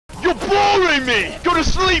You're boring me! Go to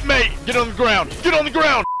sleep, mate! Get on the ground! Get on the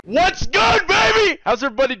ground! What's good, baby? How's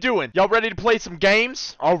everybody doing? Y'all ready to play some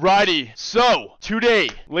games? Alrighty. So, today,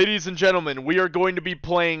 ladies and gentlemen, we are going to be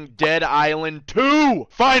playing Dead Island 2.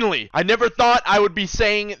 Finally! I never thought I would be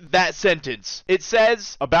saying that sentence. It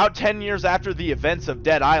says, about 10 years after the events of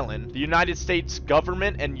Dead Island, the United States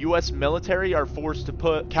government and U.S. military are forced to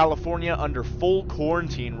put California under full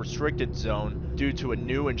quarantine restricted zone due to a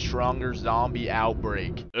new and stronger zombie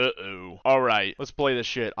outbreak. Uh-oh. Alright, let's play this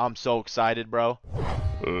shit. I'm so excited, bro.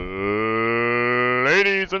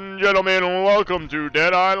 Ladies and gentlemen, welcome to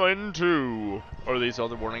Dead Island 2. Are these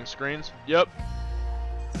other warning screens? Yep.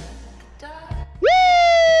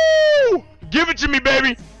 Woo! Give it to me,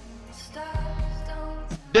 baby!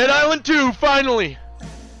 Dead Island 2, finally!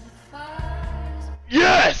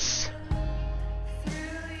 Yes!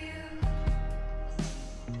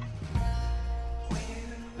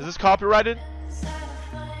 Is this copyrighted?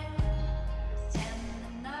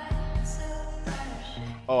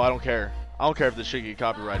 Oh, I don't care. I don't care if this shit get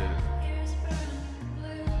copyrighted.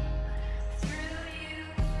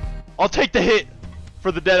 I'll take the hit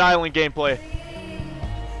for the Dead Island gameplay.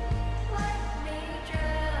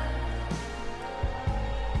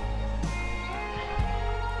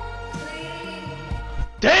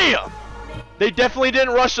 Damn! They definitely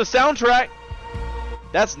didn't rush the soundtrack.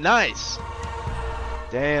 That's nice.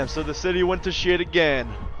 Damn, so the city went to shit again.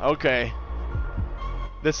 Okay.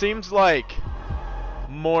 This seems like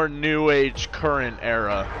more new age current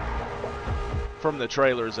era from the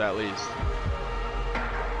trailers, at least.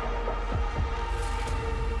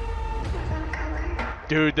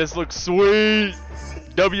 Dude, this looks sweet.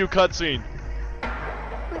 W cutscene.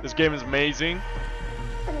 This game is amazing.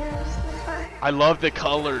 I love the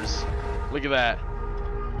colors. Look at that.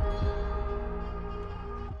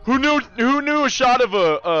 Who knew a shot of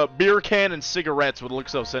a beer can and cigarettes would look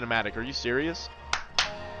so cinematic? Are you serious?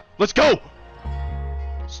 Let's go.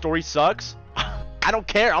 Story sucks. I don't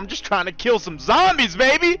care. I'm just trying to kill some zombies,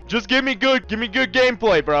 baby. Just give me good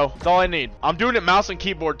gameplay, bro. That's all I need. I'm doing it mouse and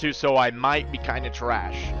keyboard too, so I might be kind of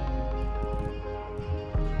trash.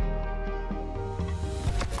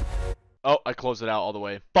 Oh, I closed it out all the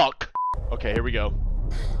way. Fuck. Okay, here we go.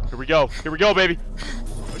 Here we go. Here we go, baby.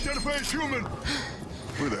 Identify as human.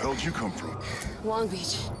 Where the hell did you come from? Long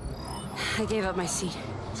Beach. I gave up my seat.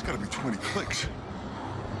 It's gotta be 20 clicks.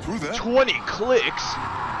 Through that? 20 clicks?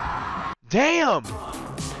 Damn!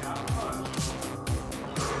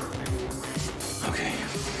 Okay.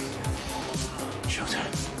 Showtime.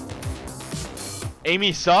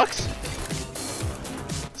 Amy sucks?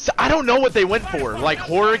 So, I don't know what they went for. Like,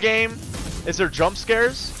 horror game? Is there jump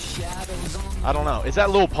scares? I don't know. Is that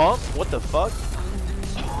Lil Pump? What the fuck?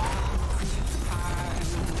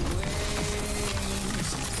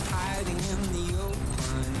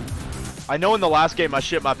 I know in the last game I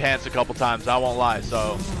shit my pants a couple times, I won't lie,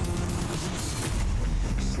 so.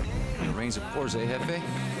 It rains of pours, eh, Hefe?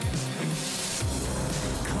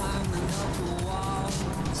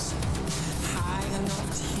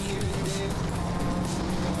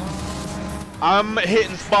 I'm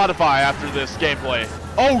hitting Spotify after this gameplay.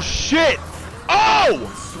 Oh shit! Oh!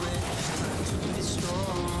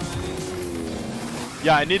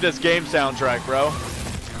 Yeah, I need this game soundtrack, bro.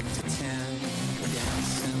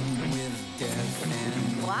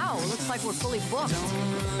 Wow, looks like we're fully booked.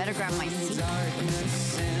 Better grab my seat.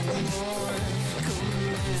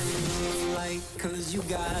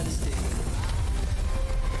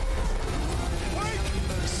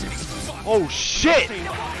 Oh shit!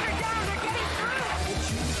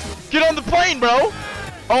 Get on the plane, bro!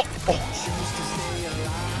 Oh, oh.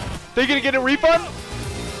 They gonna get a refund?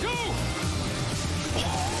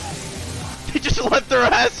 They just left their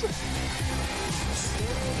ass.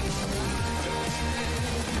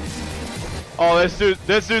 Oh, this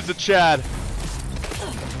dude's a Chad.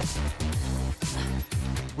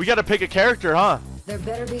 We gotta pick a character, huh? There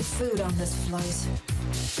better be food on this flight.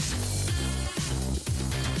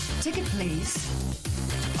 Ticket, please.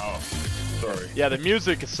 Oh, sorry. Yeah, the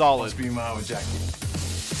music is solid. Must be mine with Jackie.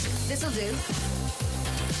 This'll do.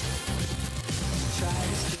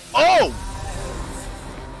 Oh!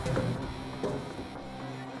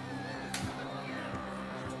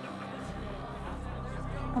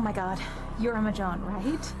 Oh my god, you're Emma John,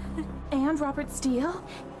 right? And Robert Steele?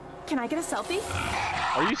 Can I get a selfie?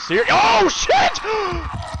 Are you serious? Oh shit!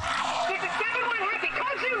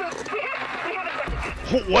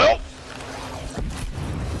 Well.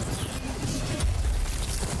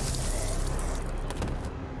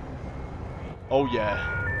 Oh yeah.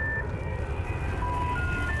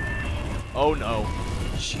 Oh no.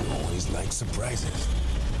 She always likes surprises.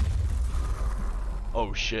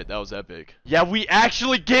 Oh shit, that was epic. Yeah, we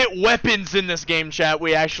actually get weapons in this game, chat.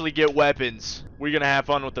 We actually get weapons. We're gonna have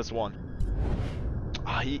fun with this one.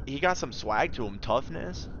 Ah, he got some swag to him.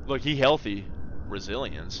 Toughness. Look, he healthy.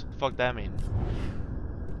 Resilience. Fuck that mean?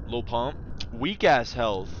 Low pump. Weak ass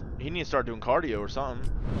health. He needs to start doing cardio or something.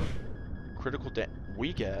 Critical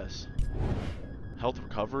weak ass. Health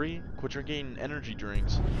recovery. Quit drinking energy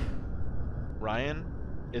drinks. Ryan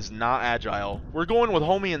is not agile. We're going with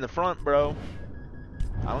homie in the front, bro.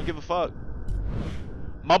 I don't give a fuck.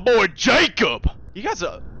 My boy Jacob! You guys,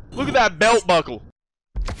 look at that belt buckle.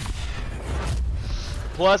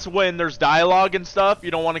 Plus, when there's dialogue and stuff,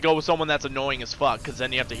 you don't want to go with someone that's annoying as fuck, because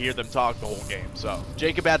then you have to hear them talk the whole game. So,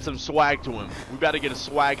 Jacob had some swag to him. We got to get a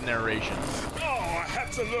swag narration. Oh, I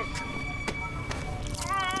had to look.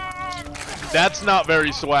 That's not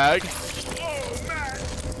very swag. Oh, man.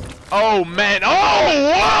 Oh, man.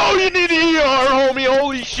 Oh, whoa! You need ER, homie.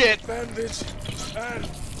 Holy shit. Bandage and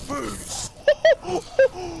booze.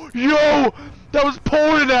 Yo! That was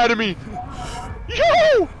pouring out of me.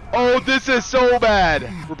 Yo! Oh, this is so bad.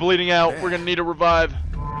 We're bleeding out. We're gonna need a revive.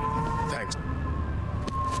 Thanks.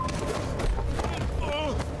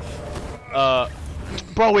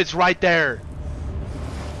 Bro, it's right there.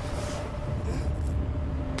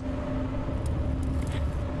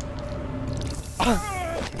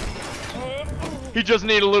 He just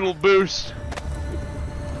need a little boost.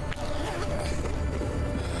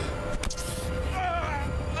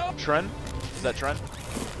 Trent? Is that Trent?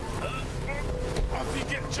 Off you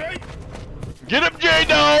get, Jay. Get him,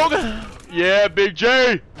 J-Dog! Yeah, Big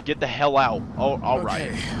J! Get the hell out. Oh,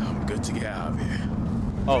 alright. Okay, I'm good to get out of here.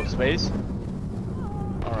 Oh, space?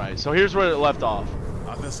 Alright, so here's where it left off.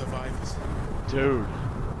 Other survivors? Dude,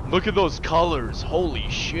 look at those colors. Holy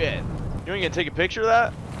shit. You ain't gonna take a picture of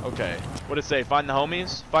that? Okay. What'd it say? Find the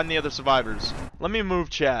homies? Find the other survivors. Let me move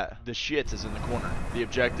chat. The shit is in the corner. The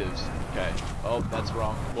objectives. Okay. Oh, that's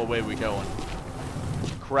wrong. What way are we going?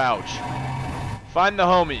 Crouch. Find the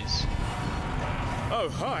homies. Oh,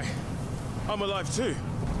 hi. I'm alive too.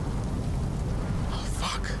 Oh,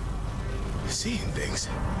 fuck. Seeing things.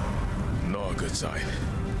 Not a good sign.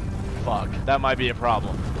 Fuck. That might be a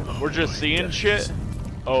problem. We're just seeing days. shit.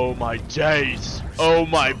 Oh my days. Oh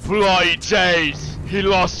my bloody days. He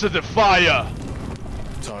lost to the fire.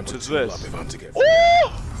 Time to What's tool this? up if I'm to get.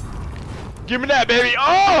 Ooh! Give me that, baby.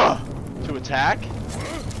 Oh! To attack.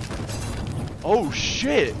 Oh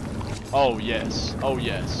shit. Oh yes. Oh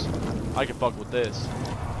yes. I can fuck with this.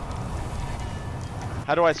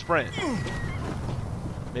 How do I sprint?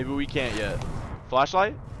 Maybe we can't yet.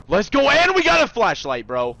 Flashlight? Let's go, and we got a flashlight,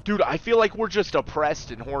 bro. Dude, I feel like we're just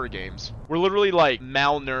oppressed in horror games. We're literally like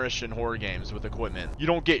malnourished in horror games with equipment. You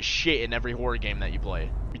don't get shit in every horror game that you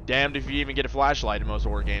play. Be damned if you even get a flashlight in most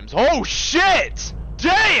horror games. Oh shit!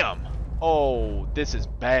 Damn! Oh, this is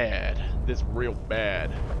bad. This is real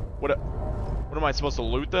bad. What am I supposed to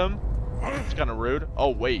loot them? It's kind of rude. Oh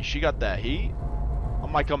wait, she got that heat? I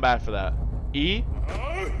might come back for that. E?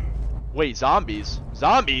 Wait, zombies?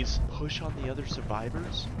 Zombies? Push on the other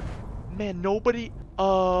survivors? Man, nobody...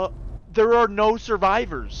 there are no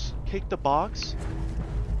survivors. Kick the box?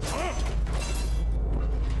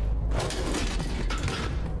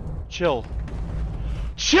 Chill.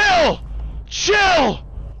 Chill! Chill!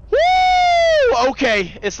 Woo!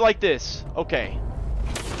 Okay, it's like this. Okay.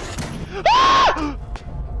 Ah!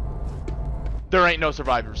 There ain't no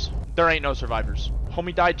survivors. There ain't no survivors.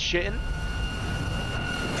 Homie died shitting?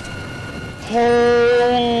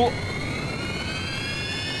 Oh!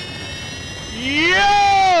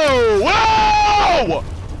 Yo! Whoa!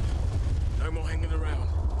 No more hanging around.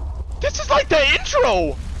 This is like the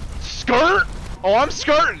intro! Skirt? Oh, I'm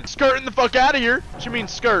skirting. Skirting the fuck out of here. What you mean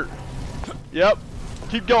skirt? Yep.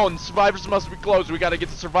 Keep going. Survivors must be close. We gotta get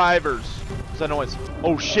the survivors. What's that noise?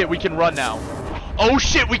 Oh shit, we can run now. Oh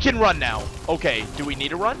shit, we can run now. Okay, do we need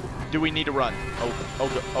to run? Do we need to run? Oh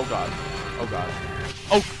god. Oh god.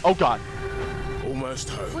 Oh god. Almost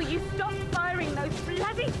home. Will you stop firing those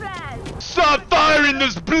bloody flares? Stop firing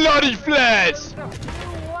those bloody flares!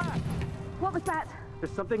 What was that?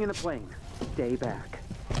 There's something in the plane. Stay back.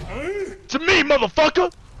 To me,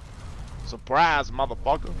 motherfucker! Surprise,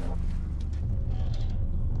 motherfucker.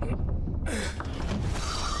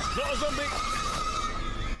 Not a zombie.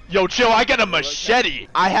 Yo, chill, I got a machete.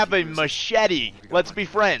 I have a machete. Let's be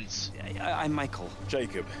friends. I'm Michael.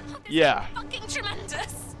 Jacob. Yeah. Fucking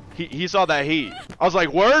tremendous. He saw that heat. I was like,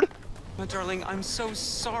 word? My darling, I'm so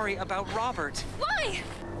sorry about Robert. Why?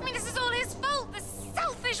 I mean, this is all his fault. The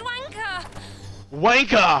selfish wanker.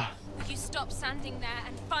 Wanker! Will you stop standing there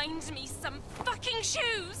and find me some fucking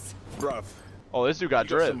shoes? Bruv, Oh, this dude got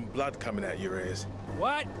You got drip. some blood coming out your ears.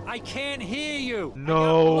 What? I can't hear you. No. I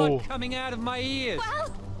got blood coming out of my ears.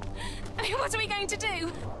 Well, I mean, what are we going to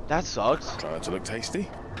do? That sucks. Trying to look tasty.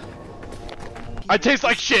 I taste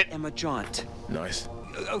like shit. Emma Jaunt. Nice.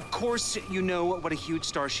 Of course, you know what a huge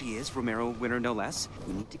star she is. Romero winner, no less.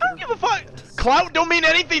 We need to I get don't give a fuck. Clout don't mean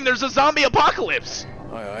anything. There's a zombie apocalypse.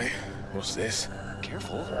 Aye, aye. What's this?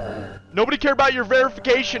 Careful. Nobody care about your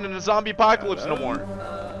verification in a zombie apocalypse no more.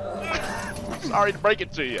 Sorry to break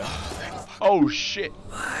it to you. Oh shit.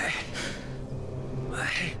 My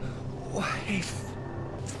wife.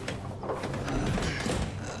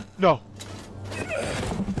 No.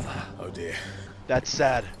 Oh dear. That's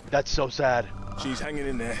sad. That's so sad. She's hanging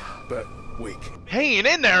in there, but weak. Hanging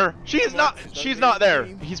in there? She's not. She's not there.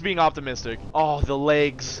 He's being optimistic. Oh, the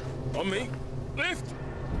legs. On me. Lift.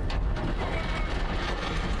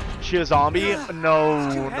 She a zombie?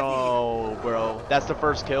 No, bro. That's the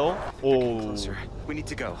first kill. Oh. Closer. We need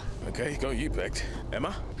to go. Okay, go you pegged.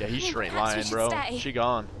 Emma? Yeah, he's straight Perhaps we line, should bro. stay. She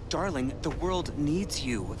gone. Darling, the world needs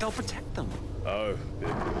you. They'll protect them. Oh,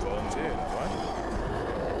 volunteer, right?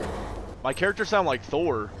 My character sound like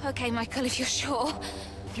Thor. Okay, Michael, if you're sure.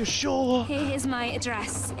 You sure? Here's my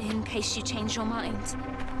address in case you change your mind.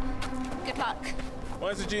 Good luck.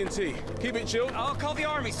 Where's the G&T? Keep it chill. I'll call the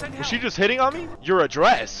army. Send help. Was she just hitting on me? Your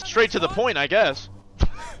address. Straight to the point, I guess.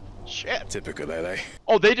 Shit. Typical LA.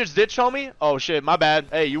 Oh, they just ditched on me? Oh, shit. My bad.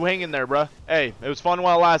 Hey, you hang in there, bruh. Hey, it was fun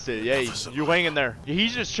while it lasted. Hey, you hang in there.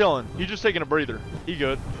 He's just chilling. He's just taking a breather. He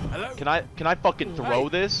good. Hello? Can I fucking throw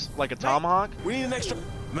this like a tomahawk? We need an extra...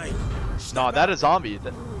 Mate. Nah, that is zombie.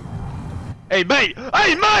 Hey, mate!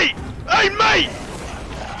 Hey, mate! Hey, mate!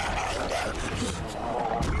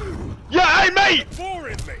 Yeah, hey, mate!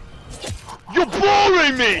 Boring me. You're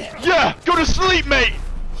boring me! Yeah, go to sleep, mate!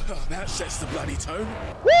 Oh, that sets the bloody tone.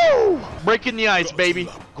 Woo! Breaking the ice, baby.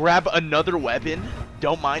 Grab another weapon.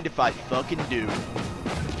 Don't mind if I fucking do.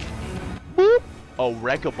 Boop. Oh,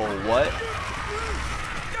 wreckable, what?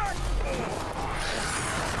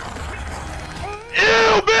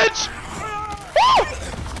 Ew, bitch! Woo!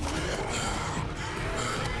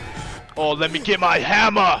 Oh, let me get my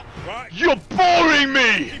hammer. You're boring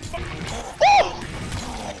me! Oh!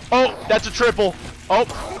 Oh, that's a triple. Oh,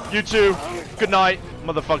 you too. Good night.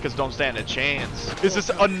 Motherfuckers don't stand a chance. Is this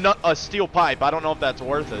a steel pipe? I don't know if that's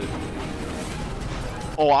worth it.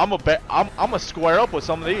 Oh, I'm a square up with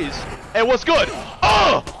some of these. Hey, what's good?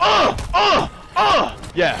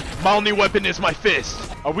 Yeah, my only weapon is my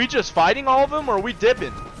fist. Are we just fighting all of them, or are we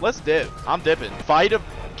dipping? Let's dip. I'm dipping. Fight of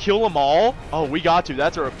kill them all. Oh, we got to.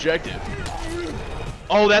 That's our objective.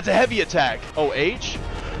 Oh, that's a heavy attack. Oh, H.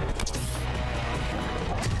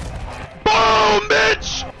 Boom,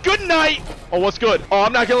 bitch! Good night! Oh, what's good? Oh,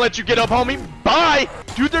 I'm not gonna let you get up, homie. Bye!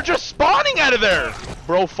 Dude, they're just spawning out of there!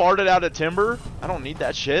 Bro farted out of timber. I don't need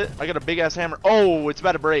that shit. I got a big-ass hammer. Oh, it's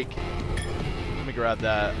about to break. Let me grab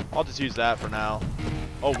that. I'll just use that for now.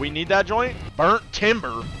 Oh, we need that joint? Burnt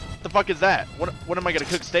timber? What the fuck is that? What am I gonna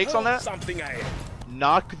cook steaks on that? Something I...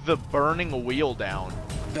 Knock the burning wheel down.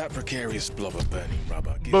 That precarious blob of burning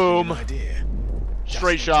rubber gives Boom. me an idea.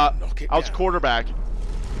 Straight Just shot. knock it I was down. quarterback.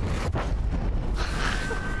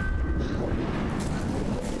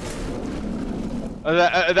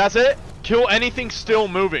 That's it? Kill anything still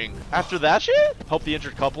moving. After that shit? Help the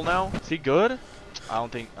injured couple now? Is he good? I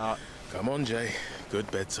don't think... Come on, Jay. Good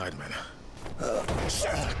bedside manner.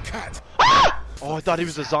 Cat. Ah! Oh, I thought he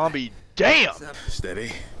was a zombie. Damn!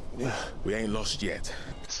 Steady. We ain't lost yet.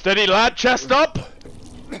 Steady, lad. Chest up.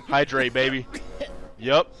 Hydrate, baby.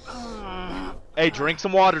 Yup. Hey, drink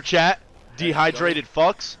some water, chat. Dehydrated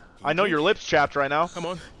fucks. I know your lips chapped right now. Come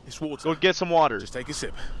on. It's water. Go get some water. Just take a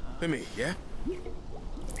sip. With me, yeah?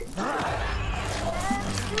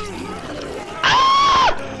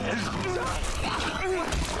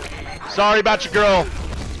 Sorry about your girl.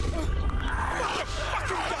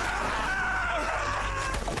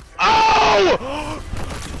 Oh!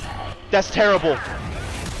 That's terrible.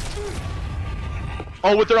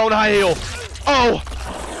 Oh, with their own high heel. Oh!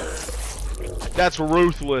 That's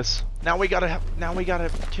ruthless. Now we gotta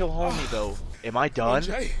kill homie though. Am I done?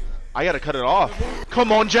 Jay. I gotta cut it off.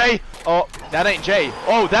 Come on, Jay. Oh, that ain't Jay.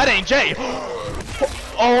 Oh, that ain't Jay.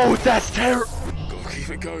 Oh, that's terrible. Gotta keep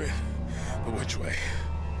it going. But which way?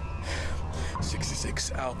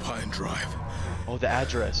 66 Alpine Drive. Oh, the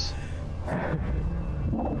address.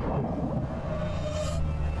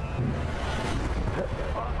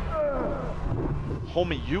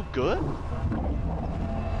 Homie, you good?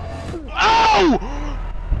 Oh!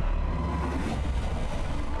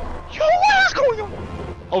 Yo, what is going on?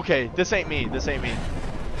 Okay, this ain't me. This ain't me.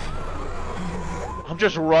 I'm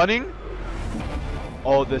just running.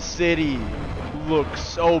 Oh, the city. looks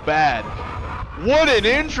so bad. What an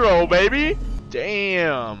intro, baby.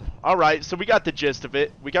 Damn. Alright, so we got the gist of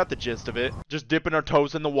it. Just dipping our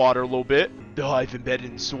toes in the water a little bit. Dive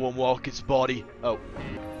embedded in Swan Walker's body. Oh.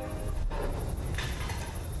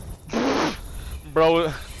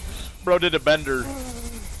 Bro did a bender.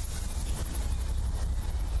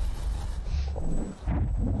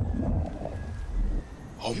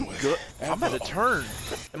 Oh my Good. I'm at a turn.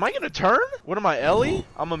 Am I gonna turn? What am I, Ellie?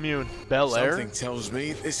 I'm immune. Bel Air. Something tells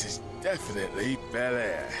me this is definitely Bel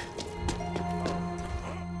Air.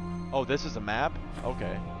 Oh, this is a map?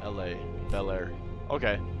 Okay. LA. Bel Air.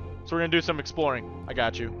 Okay. So we're gonna do some exploring. I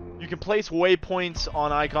got you. You can place waypoints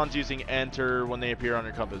on icons using enter when they appear on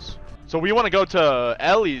your compass. So we want to go to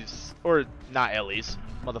Ellie's, or not Ellie's.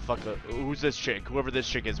 Motherfucker. Who's this chick? Whoever this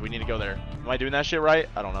chick is, we need to go there. Am I doing that shit right?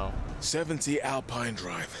 I don't know. 70 Alpine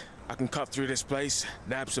Drive. I can cut through this place,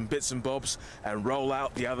 nab some bits and bobs, and roll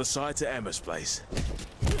out the other side to Emma's place.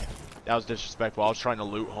 That was disrespectful. I was trying to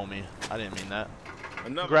loot, homie. I didn't mean that.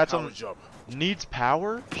 Another Congrats power on... job. Needs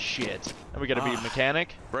power? Shit. And we gotta be a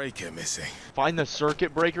mechanic. Breaker missing. Find the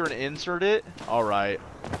circuit breaker and insert it? Alright.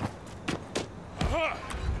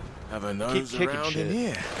 Have a nose kicking around shit. in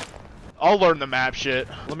here. I'll learn the map shit.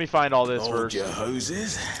 Let me find all this Hold first. your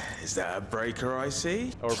hoses. Is that a breaker I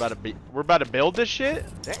see? Oh, we're about to build this shit?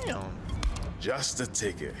 Damn. Just a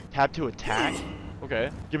ticket. Tab to attack?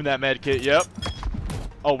 Okay. Give me that med kit, yep.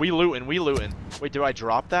 Oh, we looting. Wait, do I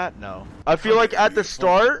drop that? No. I feel like at the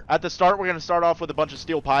start, we're gonna start off with a bunch of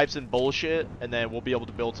steel pipes and bullshit, and then we'll be able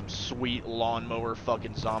to build some sweet lawnmower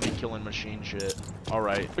fucking zombie killing machine shit.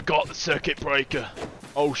 Alright. I got the circuit breaker.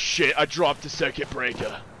 Oh shit, I dropped the circuit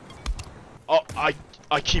breaker. Oh, I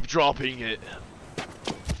keep dropping it.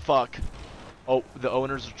 Fuck. Oh, the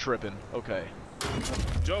owners are tripping. Okay.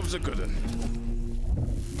 Job's a good one.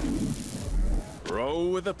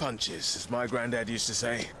 Roll with the punches, as my granddad used to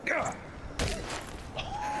say.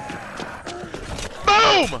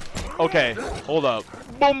 Boom! Okay, hold up.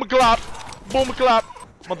 Boom clap. Boom clap.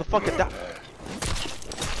 Motherfucker die.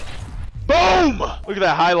 Boom! Look at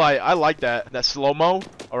that highlight. I like that. That slow-mo.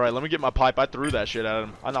 Alright, let me get my pipe. I threw that shit at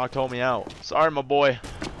him. I knocked homie out. Sorry, my boy.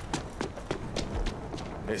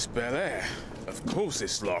 It's Bel Air. Of course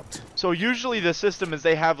it's locked. So usually the system is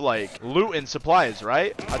they have like loot and supplies,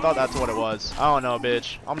 right? I thought that's what it was. I don't know,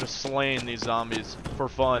 bitch. I'm just slaying these zombies for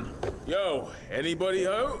fun. Yo, anybody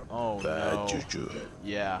home? Oh Bad no. juju.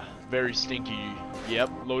 Yeah, very stinky. Yep,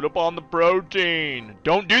 load up on the protein.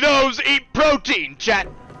 Don't do those. Eat protein, chat.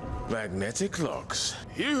 Magnetic locks.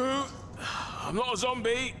 Yoo-hoo! I'm not a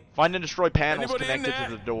zombie. Find and destroy panels Anybody in connected there?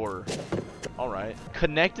 to the door. Alright.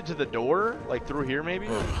 Connected to the door? Like through here maybe?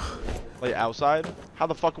 Like outside? How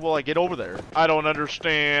the fuck will I get over there? I don't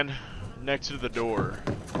understand. Next to the door.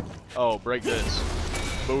 Oh, break this.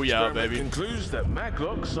 Booyah, baby. Concludes that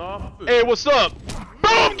maglocks are food. Hey, what's up?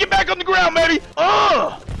 Boom! Get back on the ground, baby!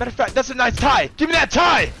 Matter of fact, that's a nice tie. Give me that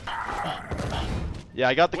tie! Yeah,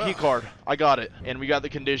 I got the key card. I got it. And we got the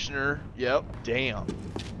conditioner. Yep. Damn.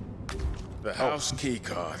 The house key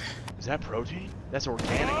card. Is that protein? That's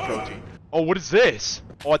organic protein. Oh, what is this?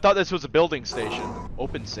 Oh, I thought this was a building station.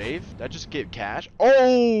 Open save? Did I just get cash?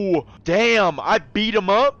 Oh, damn! I beat him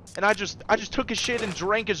up, and I just took his shit and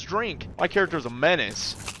drank his drink. My character's a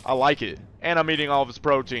menace. I like it. And I'm eating all of his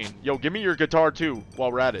protein. Yo, give me your guitar too,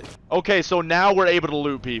 while we're at it. Okay, so now we're able to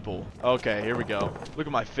loot people. Okay, here we go. Look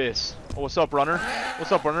at my fists. Oh, what's up, runner?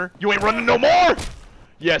 What's up, runner? You ain't running no more?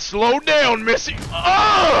 Yeah, slow down, Missy.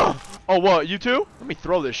 Oh, what? You too? Let me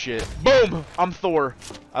throw this shit. Boom! I'm Thor.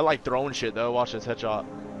 I like throwing shit, though. Watch this headshot.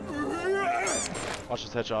 Watch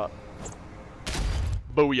this headshot.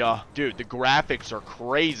 Booyah. Dude, the graphics are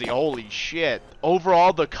crazy. Holy shit.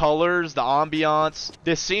 Overall, the colors, the ambiance.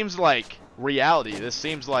 This seems like reality. This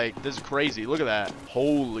seems like this is crazy. Look at that.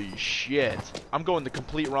 Holy shit. I'm going the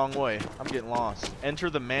complete wrong way. I'm getting lost. Enter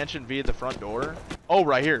the mansion via the front door. Oh,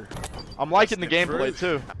 right here. I'm liking the gameplay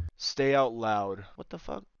too. Stay out loud. What the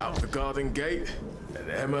fuck? Out the garden gate,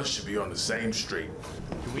 and Emma should be on the same street.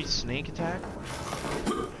 Can we sneak attack?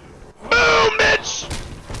 Boom, bitch!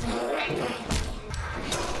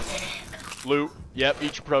 Loot. Yep,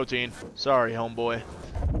 eat your protein. Sorry, homeboy.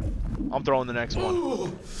 I'm throwing the next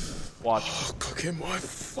one. Watch. Cooking my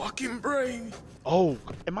fucking brain. Oh,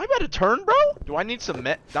 am I about to turn, bro? Do I need some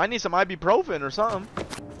ibuprofen or something?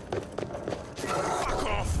 Fuck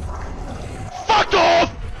off. Fuck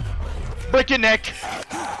off! Break your neck.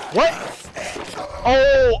 What?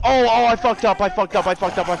 Oh, I fucked up.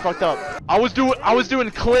 I was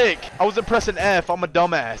doing click. I wasn't pressing F. I'm a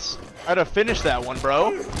dumbass. I had to finish that one,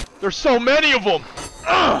 bro. There's so many of them.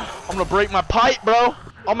 I'm gonna break my pipe, bro.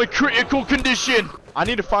 I'm in critical condition. I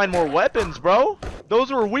need to find more weapons, bro.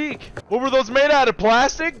 Those were weak. What were those made out of?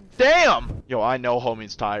 Plastic? Damn. Yo, I know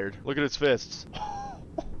homie's tired. Look at his fists.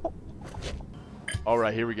 All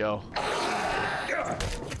right, here we go.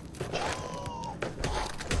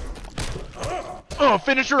 Oh,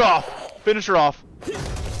 finish her off. Finish her off.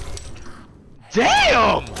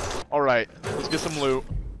 Damn. All right, let's get some loot.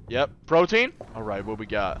 Yep, protein. All right, what we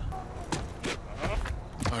got?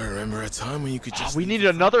 I remember a time when you could just... we needed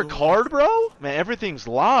another card, bro? Man, everything's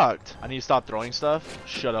locked. I need to stop throwing stuff.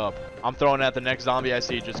 Shut up. I'm throwing at the next zombie I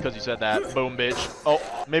see just because you said that. Boom, bitch. Oh,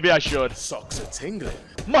 maybe I should. Socks are tingling.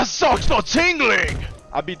 My socks are tingling!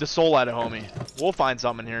 I beat the soul out of homie. We'll find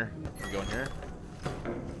something in here. We go in here.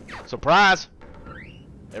 Surprise!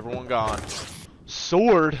 Everyone gone.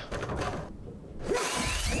 Sword.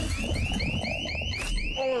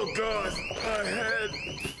 Oh, God. My head.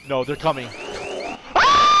 No, they're coming.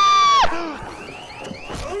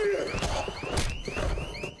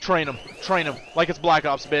 Train them like it's Black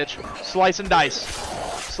Ops, bitch. Slice and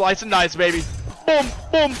dice, baby. Boom,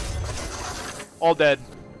 boom. All dead.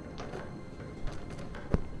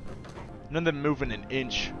 None of them moving an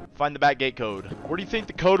inch. Find the back gate code. Where do you think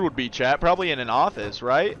the code would be, chat? Probably in an office,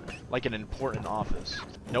 right? Like an important office.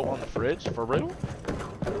 Note on the fridge, for real?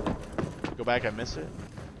 Go back, I missed it.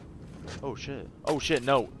 Oh shit. Oh shit,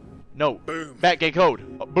 no. No. Boom. Back gate code.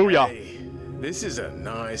 Oh, booyah. Hey, this is a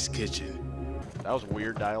nice kitchen. That was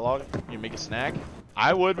weird dialogue. You make a snack?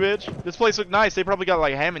 I would, bitch. This place looked nice. They probably got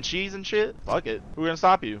like ham and cheese and shit. Fuck it. Who gonna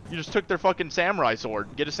stop you? You just took their fucking samurai sword.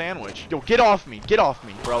 Get a sandwich. Yo, get off me. Get off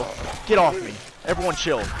me, bro. Get off me. Everyone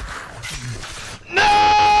chill. No!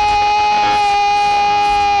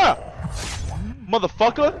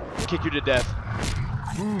 Motherfucker. Kick you to death.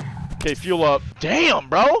 Okay, fuel up. Damn,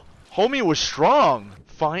 bro. Homie was strong.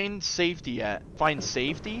 Find safety at. Find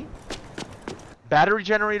safety? Battery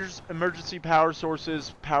generators, emergency power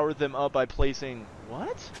sources, power them up by placing...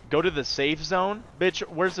 What? Go to the safe zone? Bitch,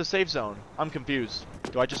 where's the safe zone? I'm confused.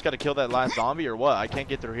 Do I just gotta kill that last zombie or what? I can't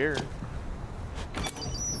get through here.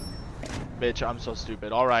 Bitch, I'm so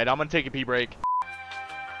stupid. Alright, I'm gonna take a pee break.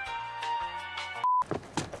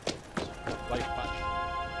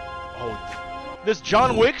 Oh, this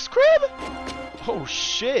John Wick's crib? Oh,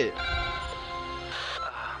 shit.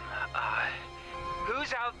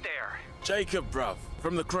 Who's out there? Jacob, bruv,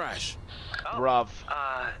 from the crash. Oh, Bruv.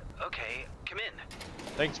 Okay, come in.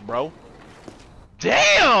 Thanks, bro.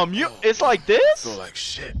 Damn! It's like this? Feel like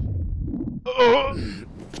shit. I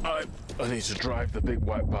need to drive the big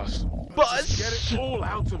white bus. Bus? Just get it all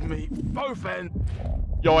out of me. Both ends.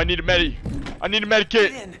 Yo, I need a medi. I need a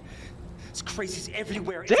medikit. It's crazies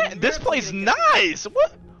everywhere. Damn, this place nice.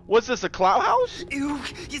 What? What's this, a cloud house? Ew,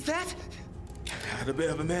 is that? Had a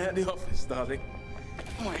bit of a man at the office, darling.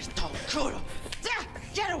 Where's Tom Crudo?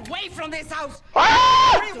 Get away from this house!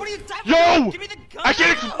 Ah! What are you doing? Yo! Give me the gun! I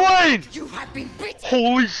can't explain! You have been beaten!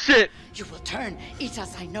 Holy shit! You will turn, eat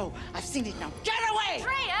us, I know. I've seen it now. Get away!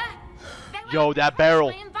 Yo, that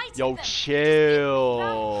barrel. Yo,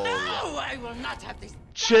 chill. No, I will not have this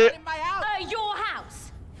Chill. in my house! Your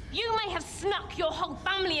house. You may have snuck your whole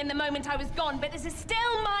family in the moment I was gone, but this is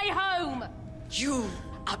still my home. You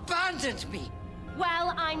abandoned me!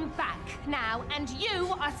 Well, I'm back now, and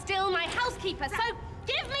you are still my housekeeper, so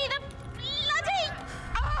give me the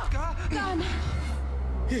bloody gun.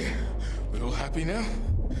 Here, we're all happy now.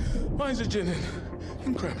 Mine's a gin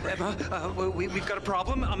and cranberry. Emma, we've got a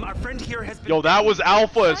problem. Our friend here has been... Yo, that was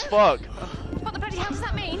alpha as fuck. What the bloody hell does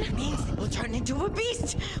that mean? It means it will turn into a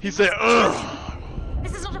beast! He said, ugh.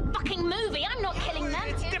 This is not a fucking movie. I'm not killing them.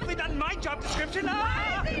 It's definitely not my job description.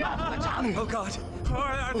 Oh, God.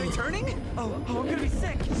 Are they turning? Oh, I'm gonna be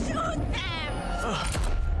sick. Shoot them!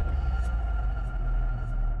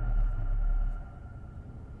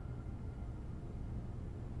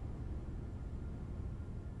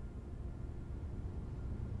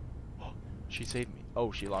 She saved me.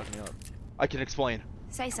 Oh, she locked me up. I can explain.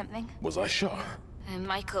 Say something. Was I shot?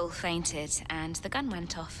 Michael fainted and the gun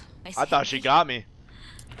went off. I thought she got me.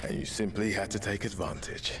 And you simply had to take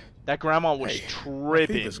advantage. That grandma was Hey,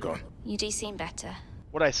 tripping. fever's gone. You do seem better.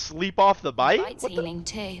 Would I sleep off the bite? Bite's healing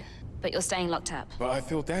too, but you're staying locked up. But I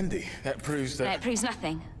feel dandy. That proves that... No, it proves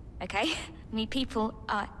nothing, okay? I mean, people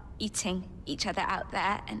are eating each other out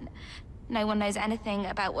there, and no one knows anything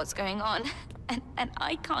about what's going on. And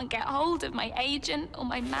I can't get hold of my agent or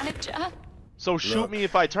my manager. So shoot me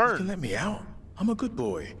if I You can turn. let me out. I'm a good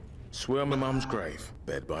boy. Swear on my mum's grave.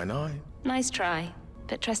 Bed by 9. Nice try,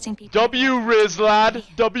 but trusting people... W Riz, lad.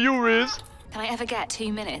 W Riz. Can I ever get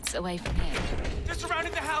 2 minutes away from here? They're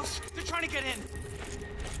surrounding the house. They're trying to get in.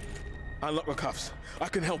 Unlock the cuffs. I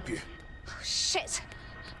can help you. Shit!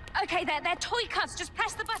 Okay, they're toy cuts. Just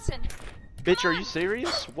press the button. Bitch, are you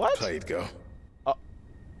serious? What? Played go.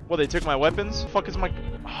 Well, they took my weapons? Fuck is my...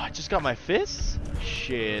 Oh, I just got my fists?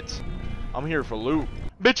 Shit. I'm here for loot.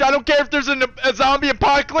 Bitch, I don't care if there's a zombie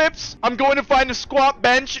apocalypse. I'm going to find a squat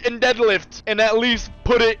bench and deadlift. And at least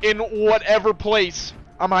put it in whatever place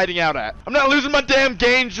I'm hiding out at. I'm not losing my damn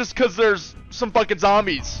gains just because there's some fucking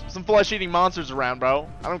zombies. Some flesh-eating monsters around, bro.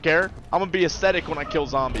 I don't care. I'm gonna be aesthetic when I kill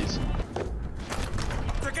zombies.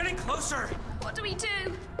 They're getting closer. What do we do?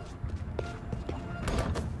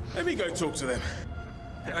 Let me go talk to them.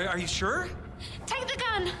 Are you sure? Take the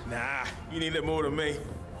gun. Nah, you need it more than me.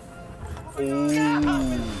 Open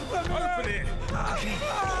it.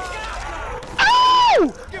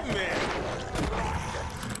 Ow! Give me it.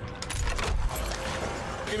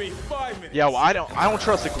 Give me 5 minutes. Yeah, well, I don't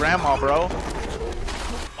trust the grandma, bro.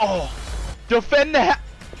 Oh, defend the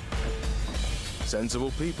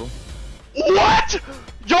Sensible people. What?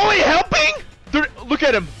 Y'all ain't helping? Look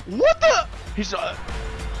at him. What the? He's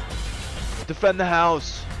defend the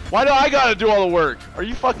house. Why do I gotta do all the work? Are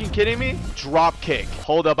you fucking kidding me? Drop kick.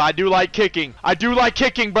 Hold up, I do like kicking. I do like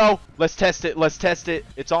kicking, bro. Let's test it. Let's test it.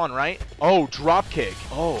 It's on, right? Oh, drop kick.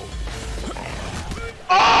 Oh.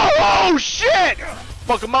 Oh shit!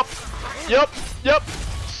 Fuck him up. Yep.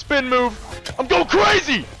 Spin move. I'm going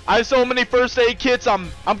crazy. I have so many first aid kits.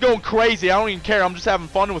 I'm going crazy. I don't even care. I'm just having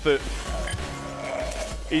fun with it.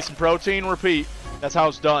 Eat some protein. Repeat. That's how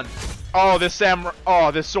it's done. Oh, this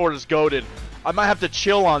sword is goated. I might have to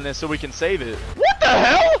chill on this so we can save it. What the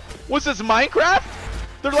hell? What's this, Minecraft?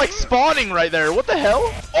 They're like spawning right there. What the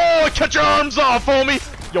hell? Oh, cut your arms off, homie.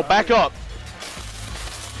 Yo, back up.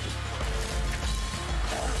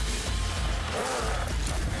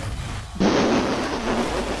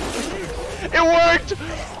 It worked!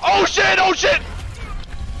 Oh shit! Oh shit!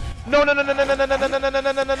 No!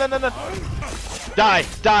 Die!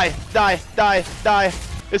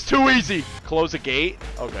 It's too easy. Close the gate.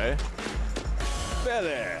 Okay.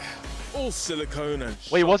 There. All silicone and.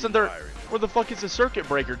 Wait, wasn't there? Where the fuck is the circuit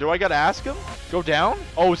breaker? Do I gotta ask him? Go down?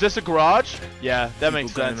 Oh, is this a garage? Yeah, that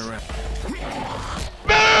makes sense.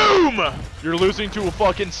 Boom! You're losing to a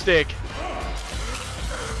fucking stick.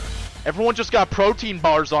 Everyone just got protein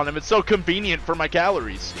bars on him. It's so convenient for my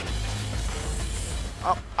calories.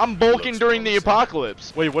 I'm bulking during the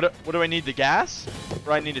apocalypse. Wait, what do I need? The gas?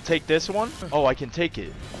 Or I need to take this one? Oh, I can take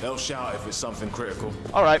it. They'll shout if it's something critical.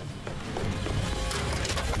 Alright.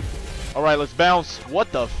 Alright, let's bounce.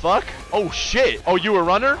 What the fuck? Oh, shit. Oh, you a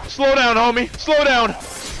runner? Slow down, homie. Slow down.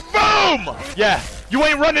 Boom! Yeah. You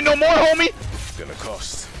ain't running no more, homie. It's gonna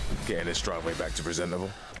cost getting this driveway back to presentable.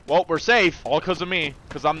 Well, we're safe. All because of me.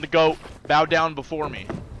 Because I'm the GOAT. Bow down before me.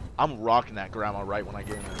 I'm rocking that grandma right when I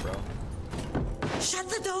get in there, bro. Shut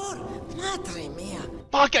the door! Madre mia!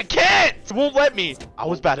 Fuck, I can't! It won't let me. I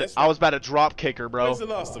was about to drop kick her, bro. Where's the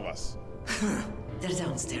last of us? They're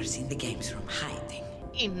downstairs in the games room hiding.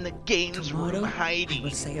 In the games room Tomorrow, I hiding.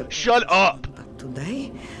 will say a Shut up! But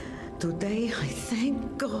today I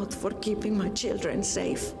thank God for keeping my children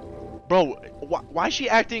safe. Bro, why is she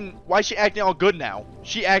acting all good now?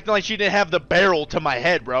 She acting like she didn't have the barrel to my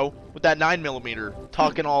head, bro. With that 9mm.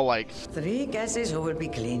 Talking all like... 3 guesses who will be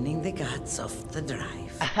cleaning the guts off the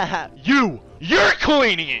drive. You're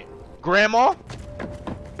cleaning it! Grandma?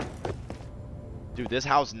 Dude, this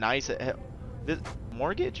house nice. This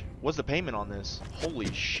mortgage? What's the payment on this?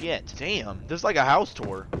 Holy shit. Damn, this is like a house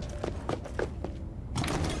tour.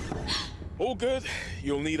 All good.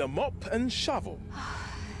 You'll need a mop and shovel.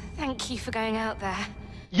 Thank you for going out there.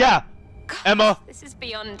 Yeah, God, Emma. This is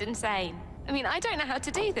beyond insane. I mean, I don't know how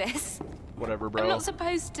to do this. Whatever, bro. I'm not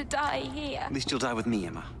supposed to die here. At least you'll die with me,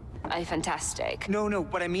 Emma. Oh, fantastic. No,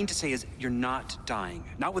 what I mean to say is you're not dying.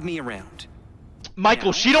 Not with me around. Michael,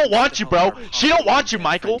 Now, she don't want you, bro. She don't want you,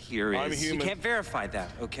 Michael. Here I'm is. human. You can't verify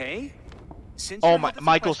that, okay? Since Oh, you have this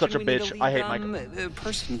Michael's such a question, we need bitch. I hate lead, Michael.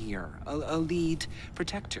 Person here, a lead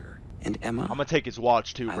protector. And Emma, I'm gonna take his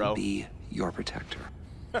watch too, bro. I'll be your protector.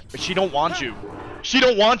 But she don't want you. She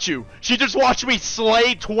don't want you. She just watched me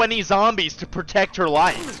slay 20 zombies to protect her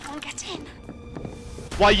life. Come on, get in.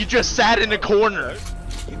 While you just sat in a corner.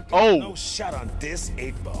 Oh. No shot on this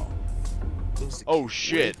 8-ball. Oh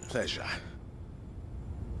shit. Pleasure.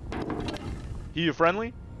 He you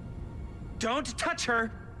friendly? Don't touch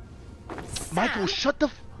her. Michael, shut the.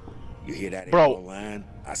 You hear that? Bro. Line?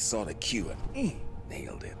 I saw the cue and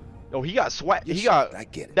nailed it. Oh, he got sweat. You He should- got I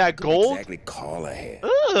get it. that Couldn't gold. Exactly call ahead.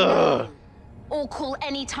 Ugh. Or call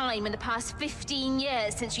any time in the past 15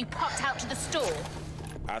 years since you popped out to the store.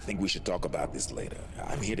 I think we should talk about this later.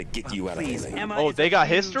 I'm here to get you out Please, of LA. Emma. Oh, is they a got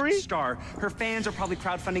huge history? Star. Her fans are probably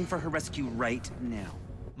crowdfunding for her rescue right now.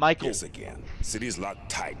 Michael. Yes, again. City's locked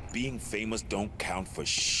tight. Being famous don't count for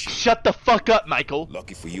shit. Shut the fuck up, Michael.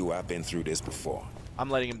 Lucky for you, I've been through this before. I'm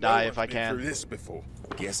letting him die if I Been can. through this before.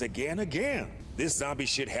 Yes, again. This zombie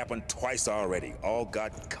shit happened twice already. All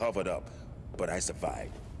got covered up. But I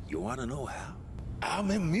survived. You wanna know how? I'm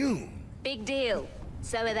immune. Big deal.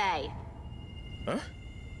 So are they. Huh?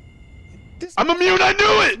 I'm immune, I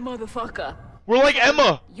knew it! Motherfucker. We're like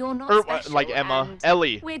Emma. You're not Or, special, like Emma. and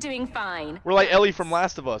Ellie. We're doing fine. We're like Ellie from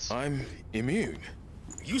Last of Us. I'm immune.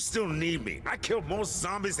 You still need me. I killed more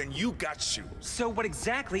zombies than you got shoes. So what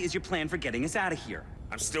exactly is your plan for getting us out of here?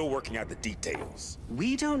 I'm still working out the details.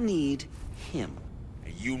 We don't need him.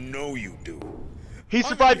 And you know you do. He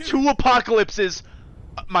survived 2 apocalypses.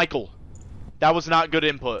 Michael, that was not good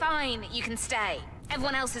input. Fine, you can stay.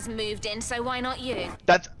 Everyone else has moved in, so why not you?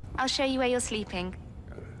 That's... I'll show you where you're sleeping.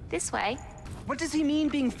 This way. What does he mean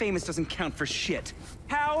being famous doesn't count for shit?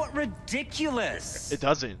 How ridiculous! It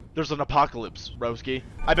doesn't. There's an apocalypse, Roski.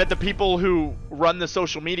 I bet the people who run the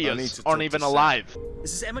social medias aren't even alive.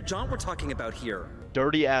 This is Emma John we're talking about here.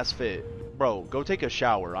 Dirty ass fit. Bro, go take a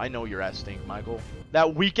shower. I know your ass stink, Michael.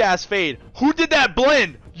 That weak ass fade. Who did that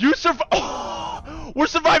blend? You survived. We're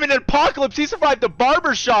surviving an apocalypse. He survived the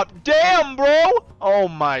barber shop. Damn, bro. Oh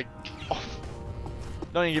my. Oh.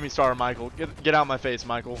 Don't even get me started, Michael. Get out of my face,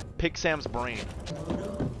 Michael. Pick Sam's brain.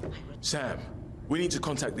 Sam, we need to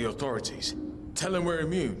contact the authorities. Tell them we're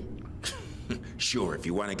immune. Sure, if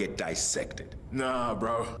you want to get dissected. Nah,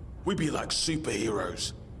 bro. We be like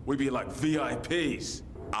superheroes. We be like VIPs.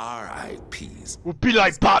 RIPs. We'll be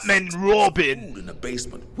like Batman and Robin. Food in the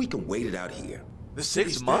basement. We can wait it out here. The 6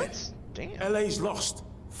 city's months? dead. Damn. LA's lost.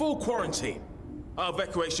 Full quarantine. Our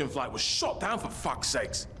evacuation flight was shot down for fuck's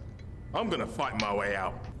sakes. I'm gonna fight my way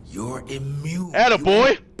out. You're immune.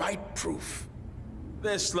 Attaboy. Bite proof.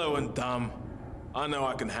 They're slow and dumb. I know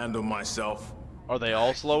I can handle myself. Are they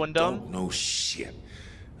all slow and dumb? Don't know shit.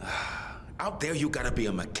 Out there, you gotta be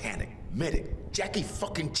a mechanic, medic. Jackie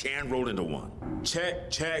fucking Chan rolled into one.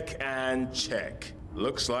 Check, check, and check.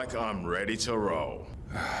 Looks like I'm ready to roll.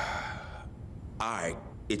 Alright,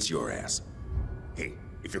 it's your ass. Hey,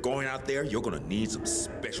 if you're going out there, you're gonna need some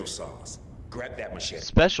special sauce. Grab that machete.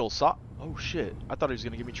 Special sauce? Oh shit. I thought he was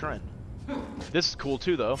gonna give me Trent. This is cool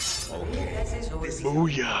too, though. Oh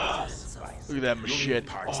yeah. Look at that machete.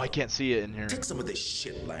 Oh, I can't see it in here. Take some of this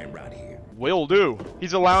shit lying around here. Will do.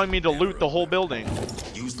 He's allowing me to loot the whole building.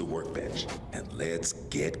 Use the workbench, and let's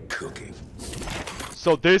get cooking.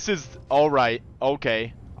 So this is... Alright.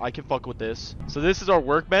 Okay. I can fuck with this. So this is our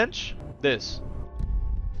workbench. This.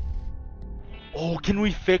 Oh, can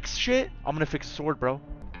we fix shit? I'm gonna fix a sword, bro.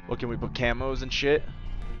 Oh, can we put camos and shit?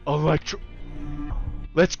 Electro...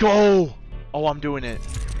 Let's go! Oh, I'm doing it.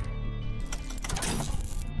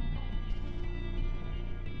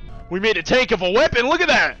 We made a tank of a weapon. Look at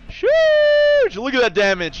that. Sheesh. Look at that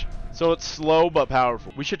damage. So it's slow but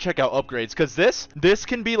powerful. We should check out upgrades because this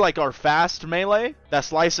can be like our fast melee that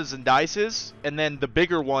slices and dices, and then the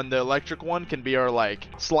bigger one, the electric one, can be our like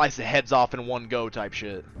slice the heads off in one go type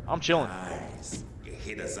shit. I'm chilling. Nice. You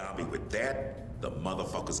hit a zombie with that, the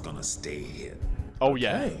motherfucker's gonna stay hit. Oh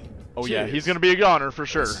yeah. Hey, Oh yeah. cheers. He's gonna be a goner for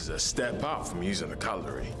sure. This is a step up from using the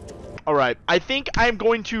cutlery. Alright, I think I'm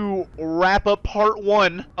going to wrap up part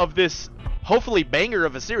 1 of this, hopefully banger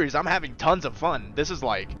of a series. I'm having tons of fun. This is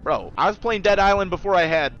like, bro, I was playing Dead Island before I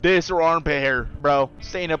had this or armpit hair, bro.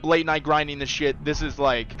 Staying up late night grinding this shit. This is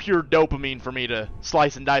like pure dopamine for me to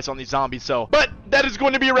slice and dice on these zombies, so. But that is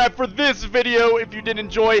going to be a wrap for this video. If you did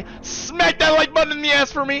enjoy, smack that like button in the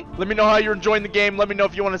ass for me. Let me know how you're enjoying the game. Let me know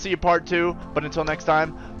if you want to see a part 2. But until next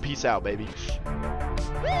time, peace out, baby. Oh,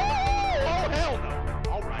 hell no.